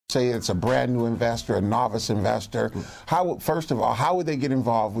say it's a brand new investor, a novice investor, first of all, how would they get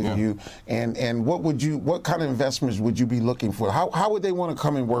involved with you, and what kind of investments would you be looking for? How would they want to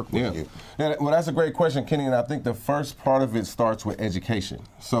come and work with you? Yeah, well, that's a great question, Kenny, and I think the first part of it starts with education.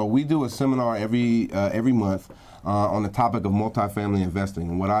 So we do a seminar every month on the topic of multifamily investing,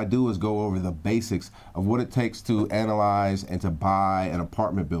 and what I do is go over the basics of what it takes to analyze and to buy an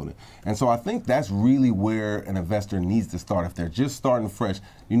apartment building. And so I think that's really where an investor needs to start. If they're just starting fresh,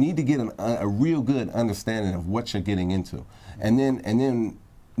 you need to get a real good understanding of what you're getting into, and then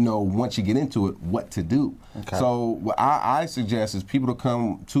know once you get into it what to do. Okay. So what I suggest is people to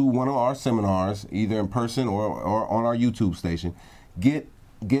come to one of our seminars, either in person or on our YouTube station, get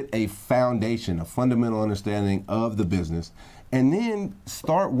a foundation, a fundamental understanding of the business, and then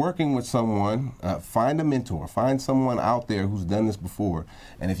start working with someone. Find a mentor, find someone out there who's done this before.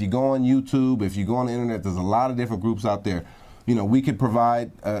 And if you go on YouTube, if you go on the internet, there's a lot of different groups out there. You know, we could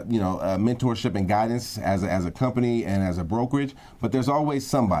provide, mentorship and guidance as a company and as a brokerage, but there's always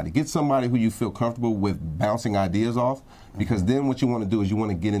somebody. Get somebody who you feel comfortable with bouncing ideas off, because then what you want to do is you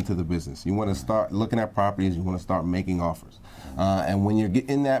want to get into the business. You want to start looking at properties, you want to start making offers. And when you're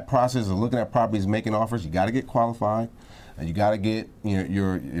in that process of looking at properties, making offers, you got to get qualified. And you got to get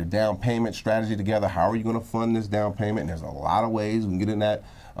your down payment strategy together. How are you going to fund this down payment? And there's a lot of ways. We can get in that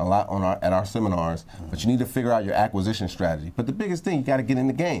a lot at our seminars, but you need to figure out your acquisition strategy. But the biggest thing, you got to get in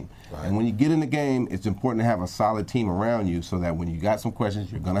the game. Right. And when you get in the game, it's important to have a solid team around you so that when you got some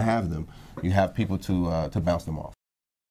questions, you're going to have them. You have people to bounce them off.